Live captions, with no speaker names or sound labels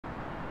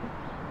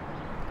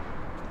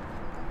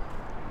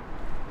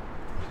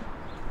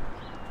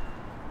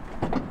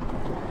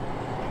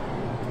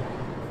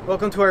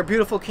Welcome to our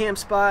beautiful camp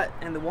spot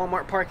in the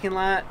Walmart parking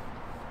lot.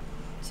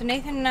 So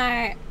Nathan and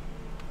I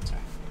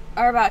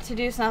are about to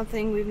do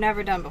something we've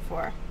never done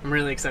before. I'm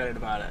really excited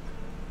about it.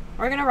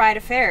 We're gonna ride a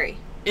ferry.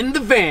 In the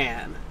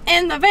van!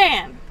 In the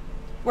van!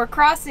 We're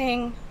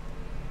crossing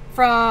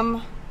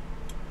from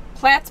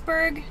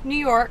Plattsburgh, New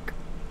York,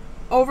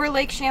 over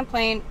Lake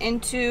Champlain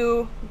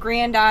into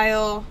Grand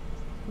Isle,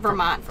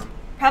 Vermont.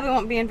 Probably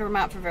won't be in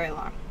Vermont for very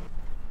long.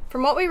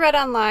 From what we read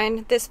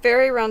online, this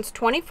ferry runs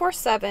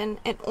 24/7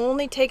 and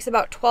only takes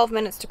about 12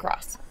 minutes to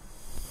cross.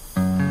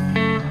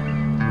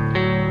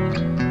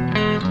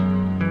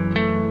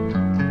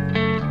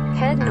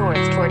 Head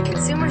north toward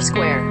Consumer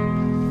Square.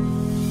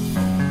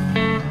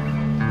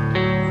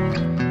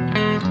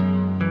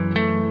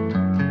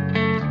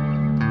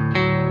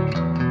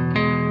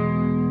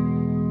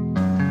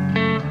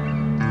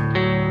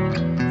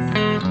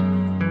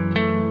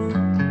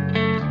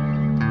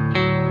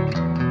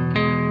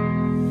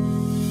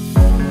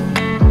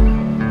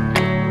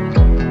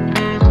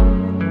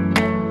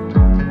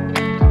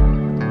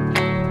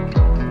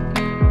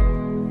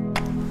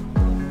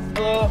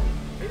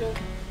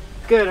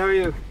 Good, how are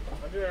you?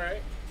 I'm doing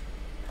alright.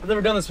 I've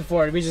never done this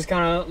before. Did we just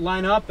kind of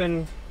line up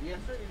and... Yes,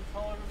 sir. You can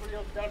follow everybody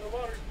else down to the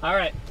water.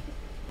 Alright.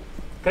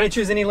 Can I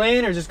choose any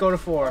lane or just go to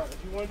 4? If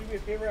you want to do me a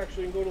favor,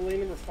 actually, you can go to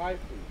lane number 5,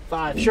 please.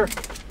 5, sure.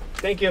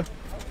 Thank you.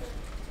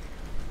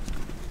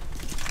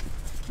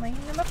 Lane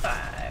number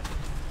 5.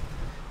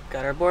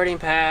 Got our boarding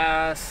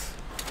pass.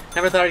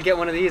 Never thought I'd get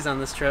one of these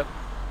on this trip.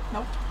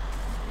 Nope.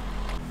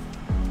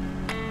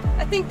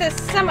 I think this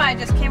semi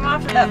just came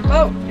off of that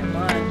boat. Come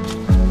on.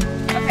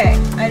 Okay,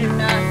 I do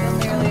not feel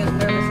nearly as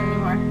nervous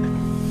anymore.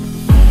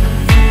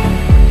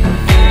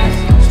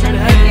 Straight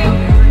ahead. Thank you.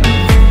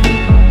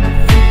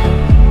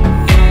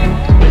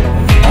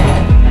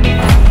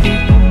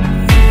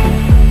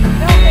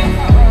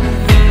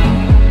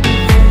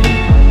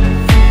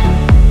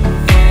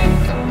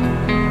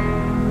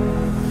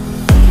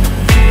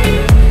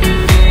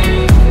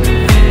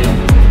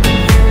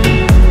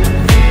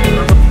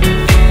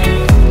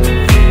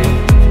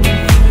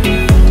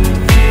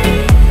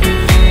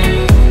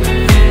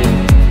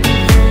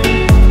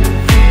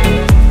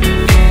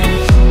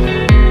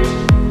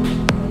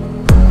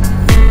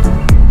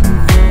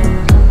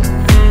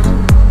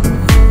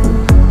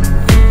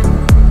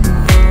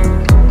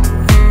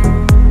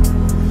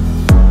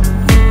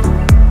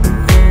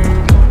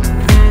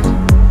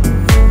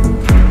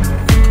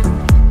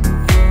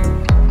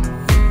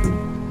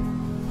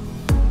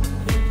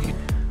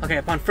 Okay,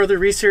 upon further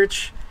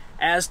research,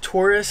 as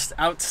tourists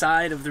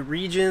outside of the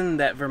region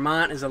that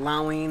Vermont is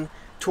allowing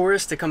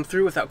tourists to come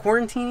through without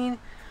quarantining,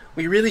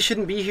 we really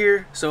shouldn't be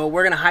here, so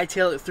we're gonna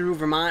hightail it through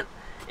Vermont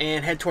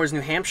and head towards New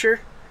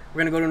Hampshire.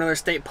 We're gonna go to another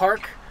state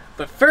park,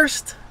 but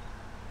first,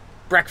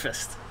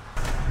 breakfast.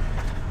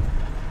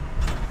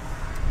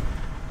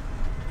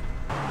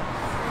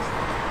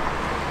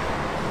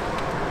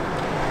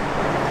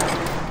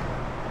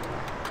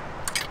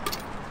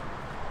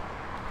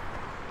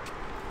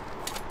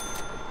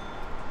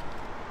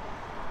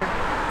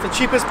 The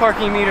cheapest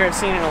parking meter I've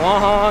seen in a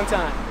long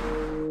time.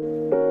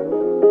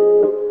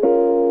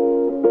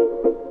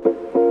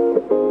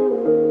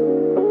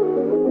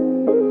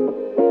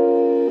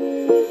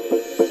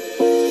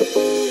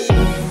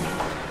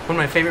 One of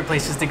my favorite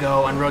places to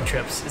go on road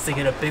trips is to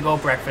get a big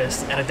old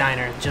breakfast at a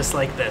diner just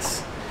like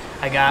this.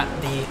 I got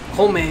the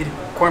homemade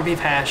corned beef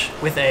hash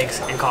with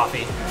eggs and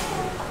coffee.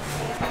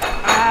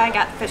 I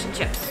got the fish and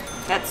chips.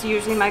 That's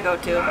usually my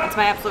go-to. It's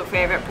my absolute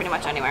favorite pretty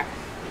much anywhere.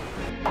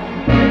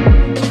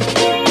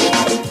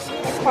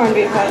 Corned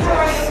beef hash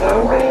are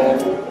so good.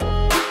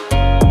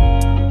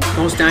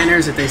 Most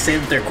diners, if they say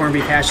that their corned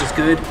beef hash is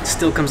good, it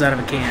still comes out of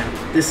a can.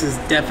 This is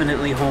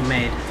definitely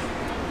homemade.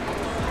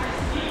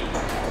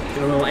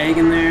 Get a little egg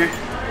in there.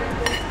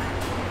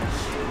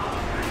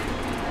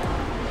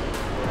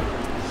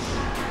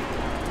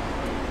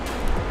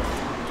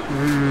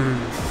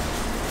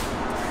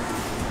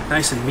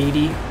 Nice and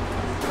meaty.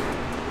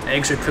 The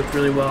eggs are cooked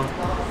really well.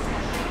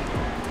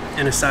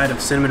 And a side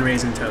of cinnamon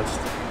raisin toast.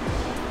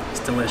 It's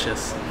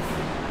delicious.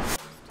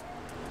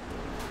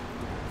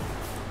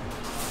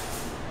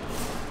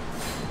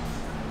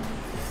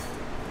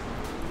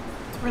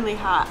 Really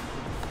hot.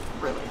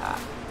 Really hot.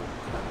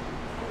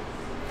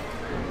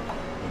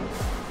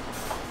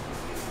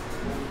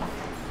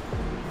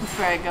 It's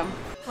very good.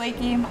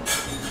 Flaky.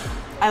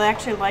 I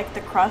actually like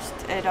the crust.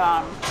 It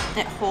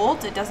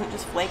holds. It doesn't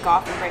just flake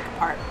off and break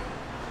apart.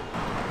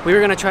 We were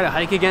gonna try to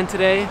hike again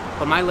today,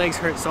 but my legs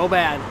hurt so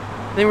bad.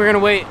 I think we're gonna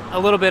wait a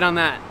little bit on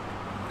that.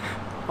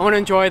 I wanna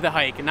enjoy the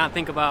hike and not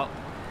think about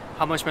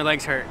how much my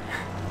legs hurt.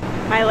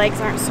 My legs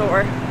aren't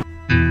sore.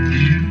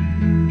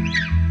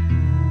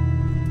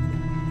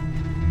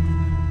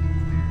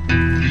 In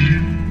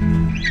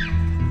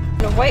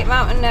the White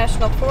Mountain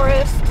National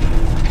Forest,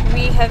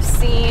 we have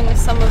seen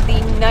some of the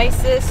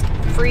nicest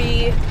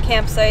free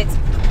campsites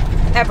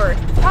ever.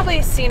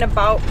 Probably seen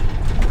about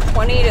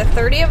 20 to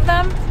 30 of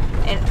them,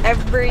 and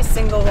every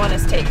single one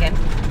is taken.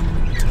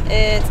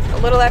 It's a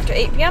little after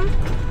 8 p.m.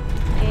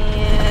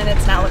 and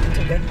it's not looking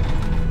too good.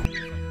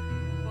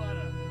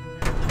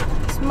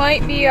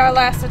 might be our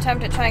last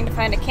attempt at trying to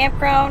find a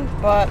campground,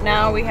 but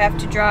now we have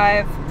to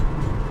drive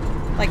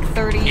like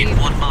 32 In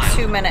 1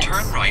 mile, minutes.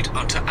 turn right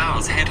onto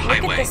Owl's Head Look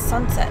Highway. at this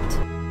sunset.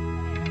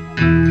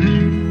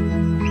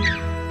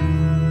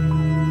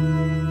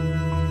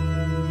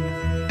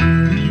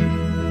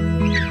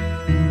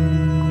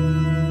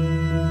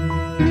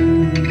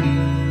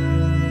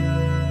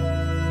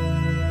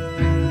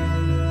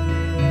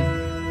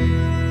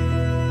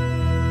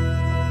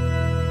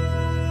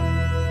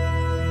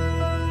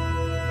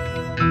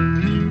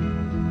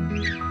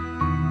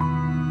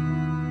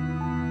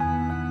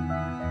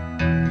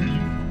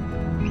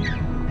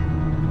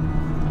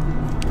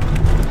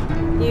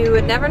 You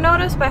would never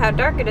notice by how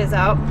dark it is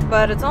out,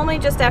 but it's only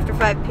just after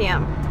 5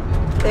 p.m.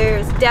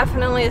 There's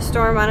definitely a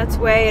storm on its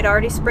way. It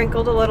already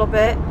sprinkled a little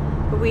bit,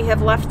 but we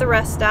have left the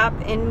rest stop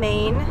in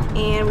Maine,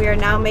 and we are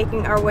now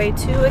making our way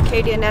to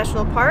Acadia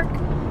National Park.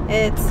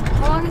 It's,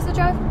 how long is the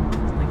drive?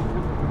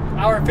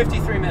 Hour and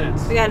 53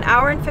 minutes. We got an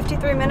hour and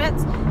 53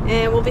 minutes,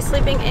 and we'll be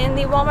sleeping in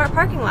the Walmart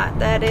parking lot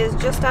that is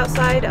just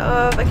outside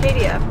of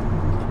Acadia.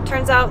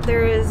 Turns out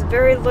there is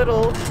very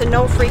little to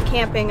no free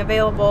camping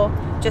available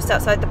just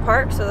outside the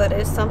park, so that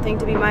is something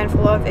to be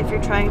mindful of if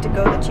you're trying to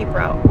go the cheap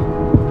route.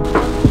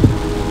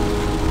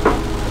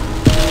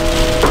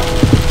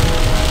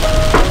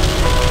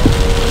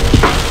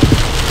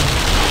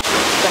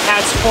 The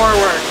hat's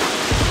forward.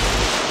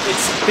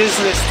 It's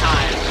business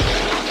time.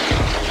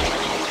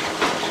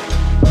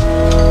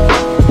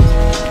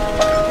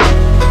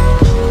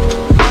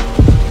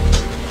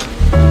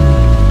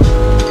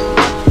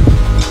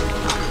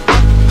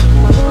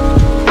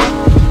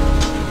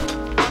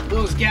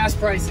 Those gas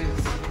prices.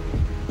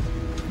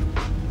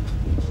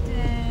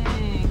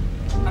 Dang.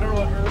 I don't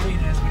know what early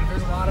it is, but if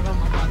there's a lot of them,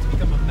 I'm about to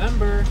become a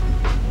member.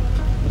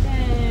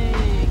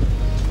 Dang.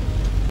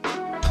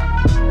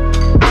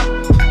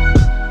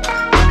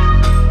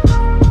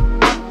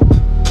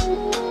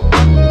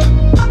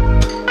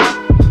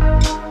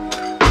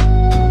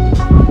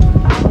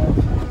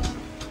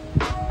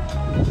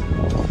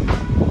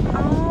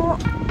 Oh,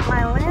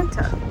 my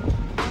Lanta.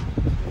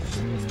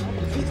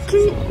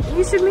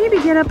 You should maybe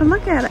get up and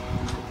look at it.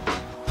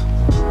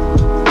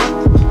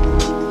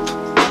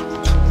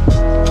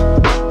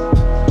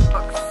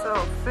 Looks so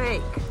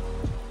fake.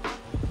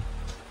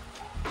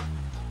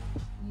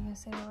 You gonna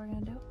say what we're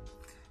gonna do?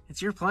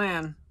 It's your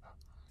plan.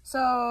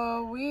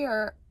 So we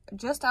are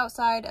just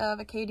outside of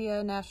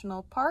Acadia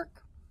National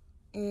Park.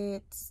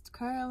 It's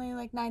currently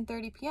like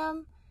 9:30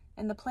 p.m.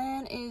 and the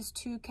plan is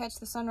to catch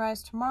the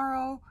sunrise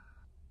tomorrow.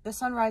 The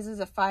sunrise is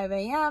at 5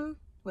 a.m.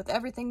 With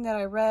everything that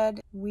I read,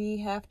 we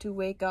have to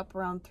wake up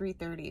around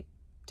 3:30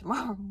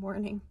 tomorrow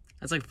morning.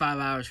 That's like 5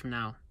 hours from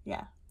now.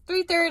 Yeah,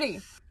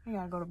 3:30. I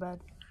gotta go to bed.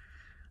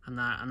 I'm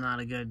not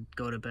a good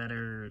go to bed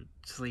or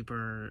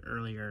sleeper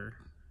earlier.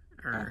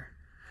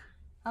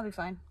 I'll be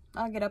fine.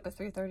 I'll get up at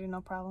 3:30,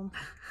 no problem.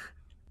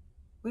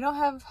 We don't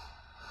have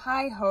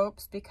high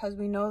hopes because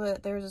we know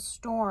that there's a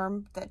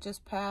storm that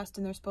just passed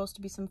and there's supposed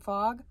to be some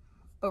fog.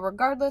 But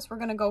regardless, we're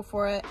gonna go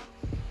for it.